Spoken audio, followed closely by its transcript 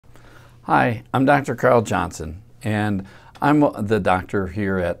Hi, I'm Dr. Karl Johnson, and I'm the doctor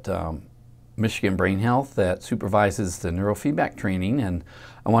here at Michigan Brain Health that supervises the neurofeedback training, and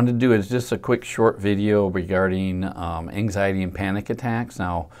I wanted to do just a quick short video regarding anxiety and panic attacks.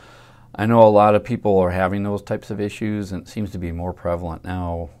 Now, I know a lot of people are having those types of issues, and it seems to be more prevalent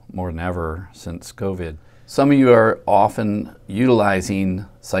now more than ever since COVID. Some of you are often utilizing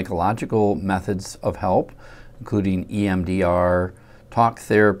psychological methods of help, including EMDR, talk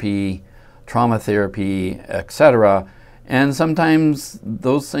therapy, trauma therapy, etc. And sometimes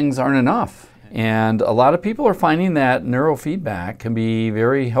those things aren't enough. And a lot of people are finding that neurofeedback can be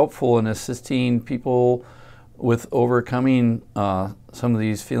very helpful in assisting people with overcoming some of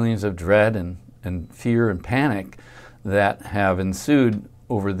these feelings of dread and fear and panic that have ensued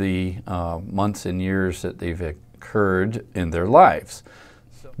over the months and years that they've occurred in their lives.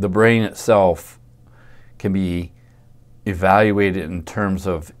 The brain itself can be evaluated in terms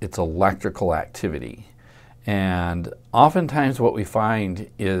of its electrical activity. And oftentimes what we find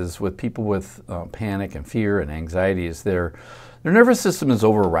is with people with panic and fear and anxiety is their nervous system is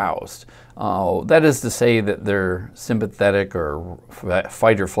over-aroused. That is to say that their sympathetic or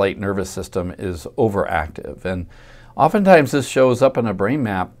fight or flight nervous system is overactive. And oftentimes this shows up on a brain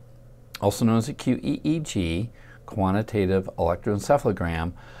map, also known as a QEEG, quantitative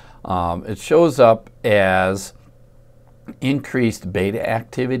electroencephalogram. It shows up as increased beta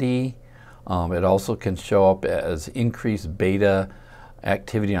activity. It also can show up as increased beta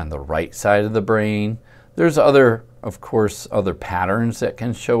activity on the right side of the brain. There's of course, other patterns that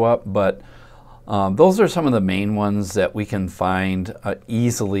can show up, but those are some of the main ones that we can find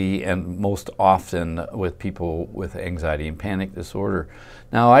easily and most often with people with anxiety and panic disorder.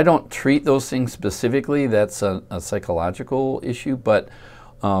 Now, I don't treat those things specifically. That's a psychological issue, but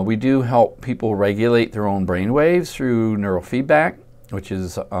we do help people regulate their own brain waves through neurofeedback, which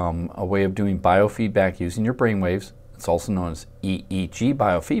is a way of doing biofeedback using your brain waves. It's also known as EEG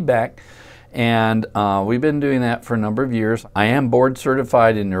biofeedback. And we've been doing that for a number of years. I am board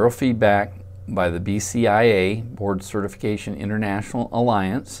certified in neurofeedback by the BCIA, Board Certification International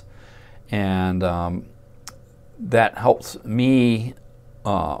Alliance. And that helps me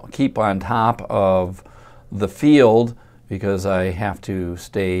keep on top of the field because I have to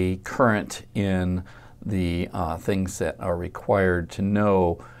stay current in the things that are required to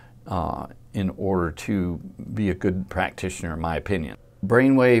know in order to be a good practitioner, in my opinion.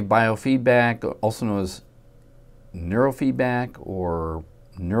 Brainwave biofeedback, also known as neurofeedback or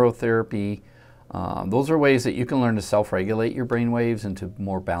neurotherapy, those are ways that you can learn to self-regulate your brainwaves into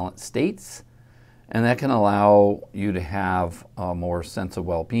more balanced states, and that can allow you to have a more sense of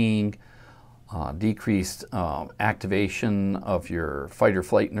well-being, decreased activation of your fight or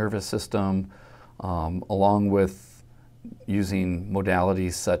flight nervous system, along with using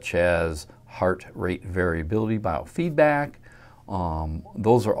modalities such as heart rate variability biofeedback.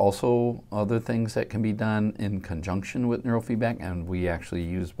 Those are also other things that can be done in conjunction with neurofeedback, and we actually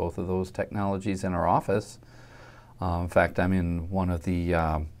use both of those technologies in our office. In fact, I'm in one of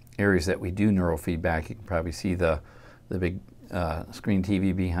the areas that we do neurofeedback. You can probably see the big screen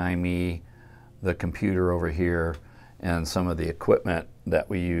TV behind me, the computer over here, and some of the equipment that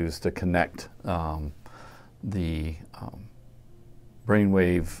we use to connect the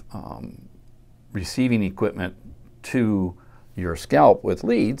brainwave receiving equipment to your scalp with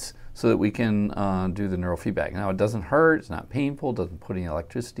leads so that we can do the neurofeedback. Now, it doesn't hurt, it's not painful, doesn't put any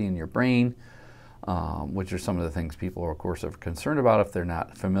electricity in your brain, which are some of the things people are, of course, are concerned about if they're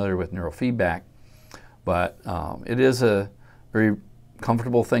not familiar with neurofeedback. But it is a very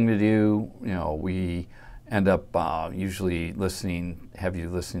comfortable thing to do. You know, we end up usually have you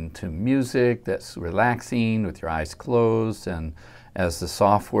listen to music that's relaxing with your eyes closed, and as the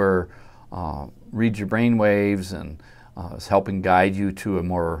software reads your brain waves and is helping guide you to a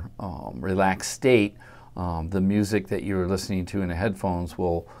more relaxed state, the music that you're listening to in the headphones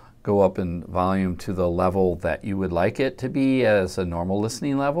will go up in volume to the level that you would like it to be as a normal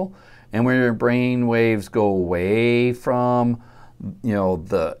listening level. And when your brain waves go away from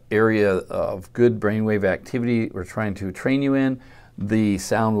the area of good brainwave activity we're trying to train you in, the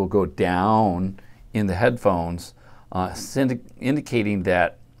sound will go down in the headphones, indicating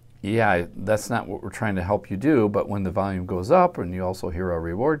that, yeah, that's not what we're trying to help you do. But when the volume goes up and you also hear a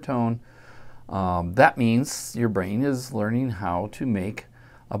reward tone, that means your brain is learning how to make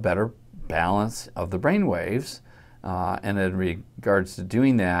a better balance of the brain waves. And in regards to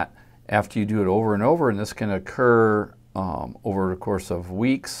doing that, after you do it over and over, and this can occur over the course of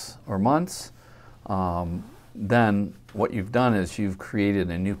weeks or months, then what you've done is you've created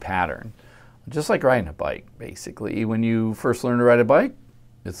a new pattern. Just like riding a bike, basically. When you first learn to ride a bike,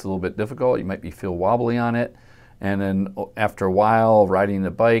 it's a little bit difficult. You might feel wobbly on it. And then after a while, riding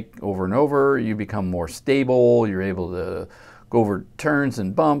the bike over and over, you become more stable. You're able to go over turns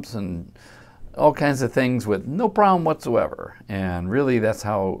and bumps and all kinds of things with no problem whatsoever. And really, that's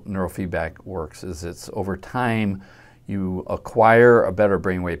how neurofeedback works, is it's over time, you acquire a better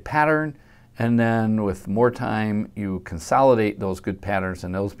brainwave pattern, and then with more time, you consolidate those good patterns,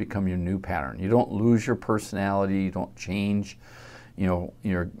 and those become your new pattern. You don't lose your personality, you don't change,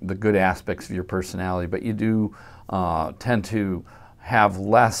 the good aspects of your personality, but you do tend to have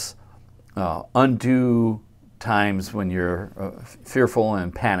less undue times when you're fearful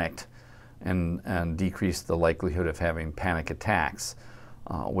and panicked, and decrease the likelihood of having panic attacks,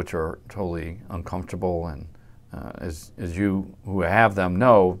 which are totally uncomfortable. And as you who have them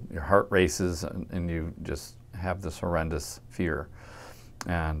know, your heart races and you just have this horrendous fear.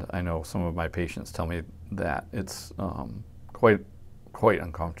 And I know some of my patients tell me that it's quite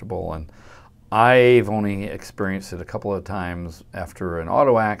uncomfortable. And I've only experienced it a couple of times after an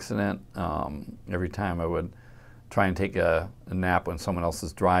auto accident. Every time I would try and take a nap when someone else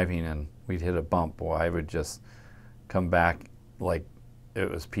is driving and we'd hit a bump, boy, I would just come back like it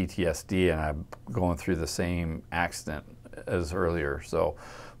was PTSD and I'm going through the same accident as earlier. So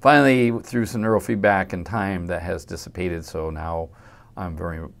finally, through some neurofeedback and time, that has dissipated. So now I'm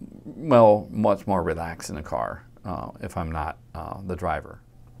much more relaxed in the car if I'm not the driver.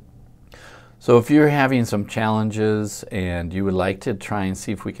 So if you're having some challenges and you would like to try and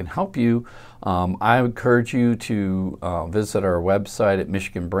see if we can help you, I would encourage you to visit our website at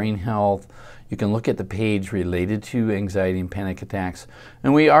Michigan Brain Health. You can look at the page related to anxiety and panic attacks.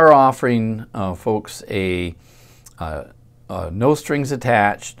 And we are offering folks a no strings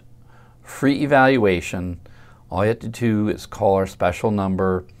attached, free evaluation. All you have to do is call our special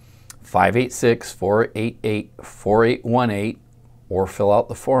number, 586-488-4818, or fill out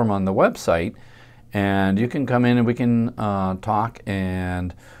the form on the website, and you can come in and we can talk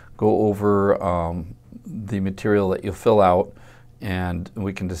and go over the material that you'll fill out, and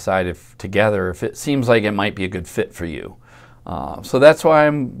we can decide together if it seems like it might be a good fit for you. So that's why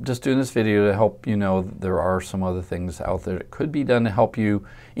I'm just doing this video, to help you know there are some other things out there that could be done to help you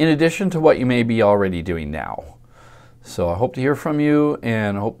in addition to what you may be already doing now. So I hope to hear from you,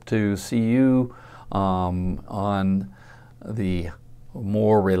 and hope to see you on the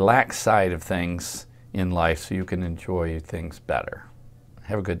more relaxed side of things in life so you can enjoy things better.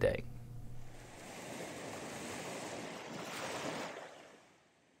 Have a good day.